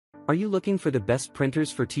Are you looking for the best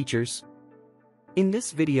printers for teachers? In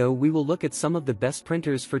this video we will look at some of the best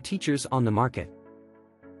printers for teachers on the market.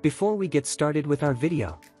 Before we get started with our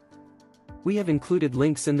video, we have included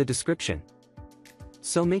links in the description,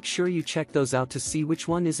 so make sure you check those out to see which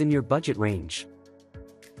one is in your budget range.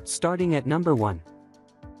 Starting at number 1.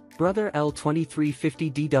 Brother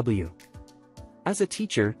L2350DW. As a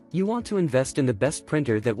teacher, you want to invest in the best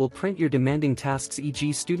printer that will print your demanding tasks,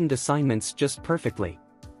 e.g. student assignments, just perfectly.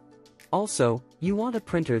 Also, you want a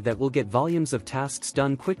printer that will get volumes of tasks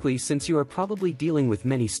done quickly since you are probably dealing with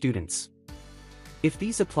many students. If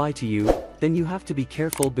these apply to you, then you have to be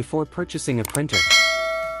careful before purchasing a printer.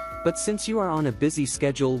 But since you are on a busy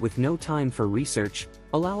schedule with no time for research,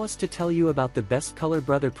 allow us to tell you about the best color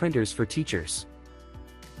Brother printers for teachers.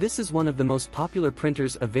 This is one of the most popular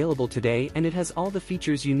printers available today, and it has all the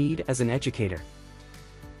features you need as an educator.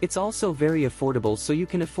 It's also very affordable, so you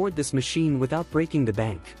can afford this machine without breaking the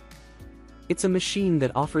bank. It's a machine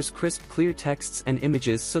that offers crisp, clear texts and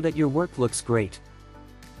images so that your work looks great.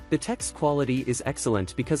 The text quality is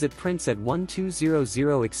excellent because it prints at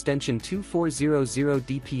 1200 extension 2400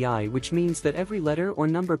 dpi, which means that every letter or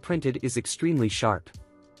number printed is extremely sharp.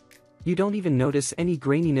 You don't even notice any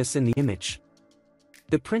graininess in the image.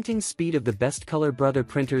 The printing speed of the best color Brother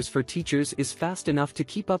printers for teachers is fast enough to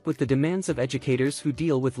keep up with the demands of educators who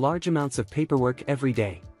deal with large amounts of paperwork every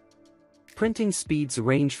day. Printing speeds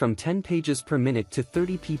range from 10 pages per minute to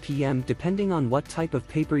 30 ppm depending on what type of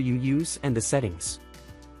paper you use and the settings.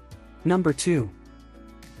 Number 2.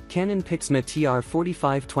 Canon Pixma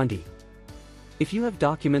TR4520. If you have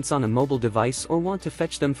documents on a mobile device or want to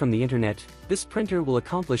fetch them from the internet, this printer will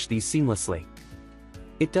accomplish these seamlessly.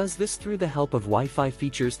 It does this through the help of Wi-Fi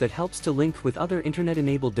features that helps to link with other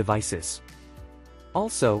internet-enabled devices.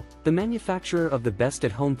 Also, the manufacturer of the best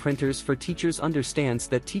at-home printers for teachers understands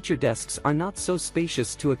that teacher desks are not so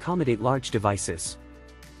spacious to accommodate large devices.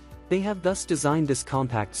 They have thus designed this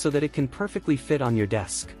compact so that it can perfectly fit on your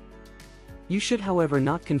desk. You should, however,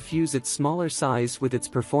 not confuse its smaller size with its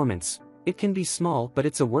performance. It can be small, but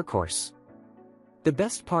it's a workhorse. The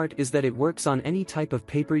best part is that it works on any type of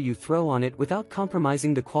paper you throw on it without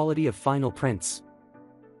compromising the quality of final prints.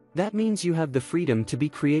 That means you have the freedom to be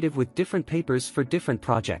creative with different papers for different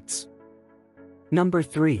projects. Number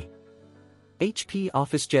 3. HP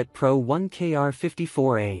OfficeJet Pro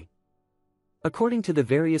 1KR54A. According to the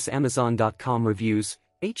various Amazon.com reviews,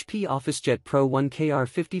 HP OfficeJet Pro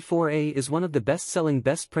 1KR54A is one of the best-selling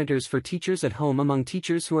best printers for teachers at home among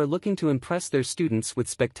teachers who are looking to impress their students with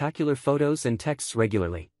spectacular photos and texts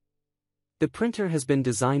regularly. The printer has been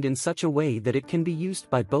designed in such a way that it can be used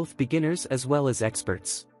by both beginners as well as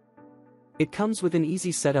experts. It comes with an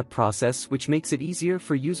easy setup process which makes it easier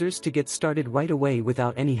for users to get started right away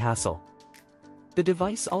without any hassle. The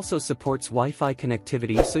device also supports Wi-Fi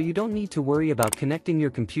connectivity, so you don't need to worry about connecting your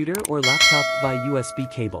computer or laptop via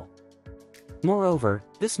USB cable. Moreover,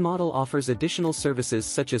 this model offers additional services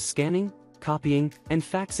such as scanning, copying, and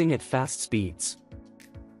faxing at fast speeds.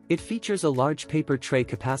 It features a large paper tray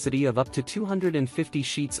capacity of up to 250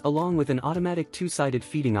 sheets along with an automatic two-sided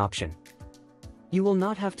feeding option. You will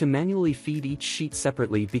not have to manually feed each sheet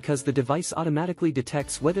separately because the device automatically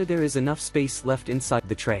detects whether there is enough space left inside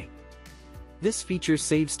the tray. This feature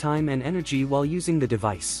saves time and energy while using the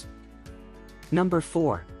device. Number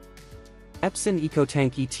 4. Epson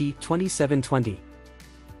EcoTank ET2720.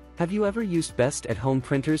 Have you ever used best at-home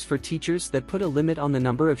printers for teachers that put a limit on the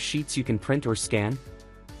number of sheets you can print or scan?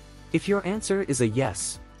 If your answer is a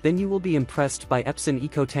yes, then you will be impressed by Epson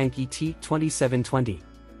EcoTank ET2720.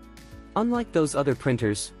 Unlike those other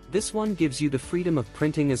printers, this one gives you the freedom of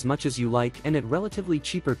printing as much as you like and at relatively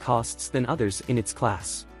cheaper costs than others in its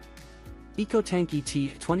class. EcoTank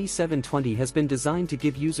ET2720 has been designed to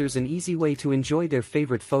give users an easy way to enjoy their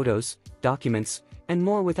favorite photos, documents, and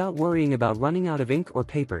more without worrying about running out of ink or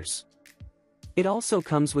papers. It also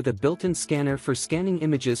comes with a built-in scanner for scanning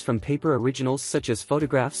images from paper originals such as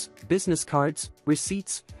photographs, business cards,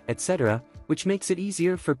 receipts, etc., which makes it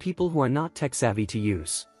easier for people who are not tech-savvy to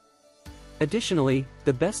use. Additionally,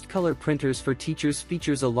 the best color printers for teachers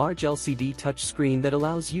features a large LCD touchscreen that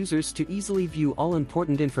allows users to easily view all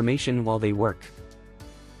important information while they work.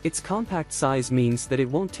 Its compact size means that it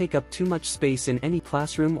won't take up too much space in any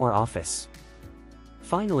classroom or office.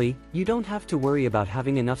 Finally, you don't have to worry about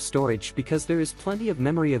having enough storage because there is plenty of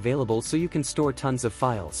memory available, so you can store tons of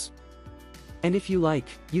files. And if you like,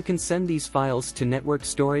 you can send these files to network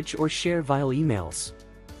storage or share via emails.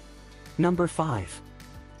 Number 5.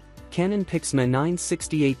 Canon Pixma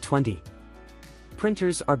 96820.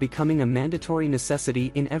 Printers are becoming a mandatory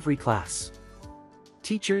necessity in every class.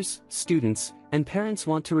 Teachers, students, and parents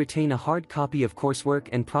want to retain a hard copy of coursework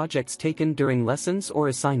and projects taken during lessons or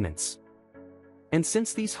assignments. And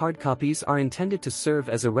since these hard copies are intended to serve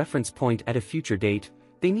as a reference point at a future date,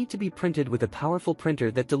 they need to be printed with a powerful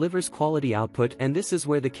printer that delivers quality output, and this is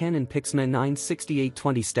where the Canon Pixma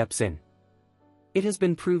 96820 steps in. It has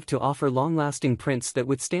been proved to offer long-lasting prints that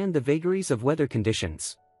withstand the vagaries of weather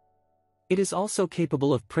conditions. It is also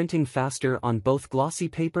capable of printing faster on both glossy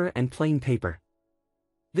paper and plain paper.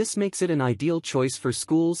 This makes it an ideal choice for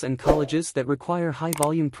schools and colleges that require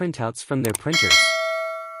high-volume printouts from their printers.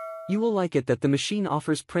 You will like it that the machine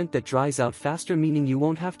offers print that dries out faster, meaning you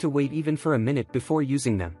won't have to wait even for a minute before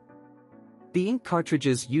using them. The ink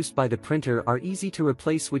cartridges used by the printer are easy to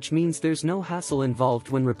replace, which means there's no hassle involved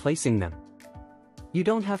when replacing them. You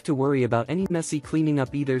don't have to worry about any messy cleaning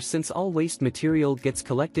up either, since all waste material gets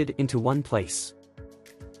collected into one place.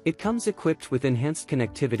 It comes equipped with enhanced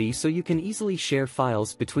connectivity, so you can easily share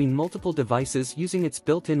files between multiple devices using its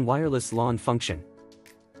built-in wireless LAN function.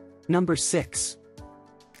 Number 6.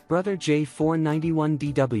 Brother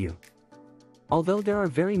J491DW. Although there are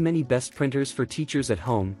very many best printers for teachers at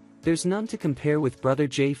home, there's none to compare with Brother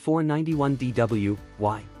J491DW.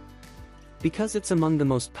 Why? Because it's among the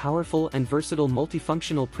most powerful and versatile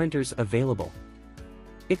multifunctional printers available.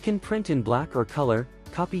 It can print in black or color,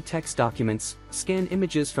 copy text documents, scan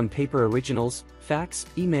images from paper originals, fax,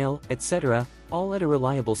 email, etc., all at a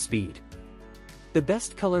reliable speed. The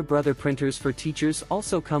best color Brother printers for teachers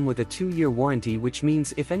also come with a 2-year warranty, which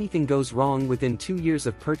means if anything goes wrong within 2 years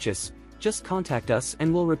of purchase, just contact us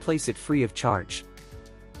and we'll replace it free of charge.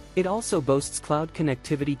 It also boasts cloud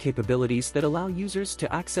connectivity capabilities that allow users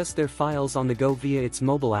to access their files on the go via its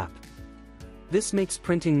mobile app. This makes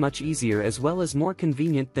printing much easier as well as more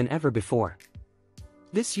convenient than ever before.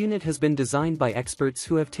 This unit has been designed by experts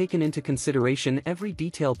who have taken into consideration every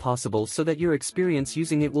detail possible so that your experience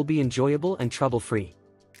using it will be enjoyable and trouble-free.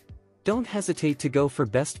 Don't hesitate to go for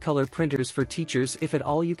best color printers for teachers if at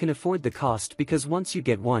all you can afford the cost, because once you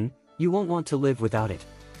get one, you won't want to live without it.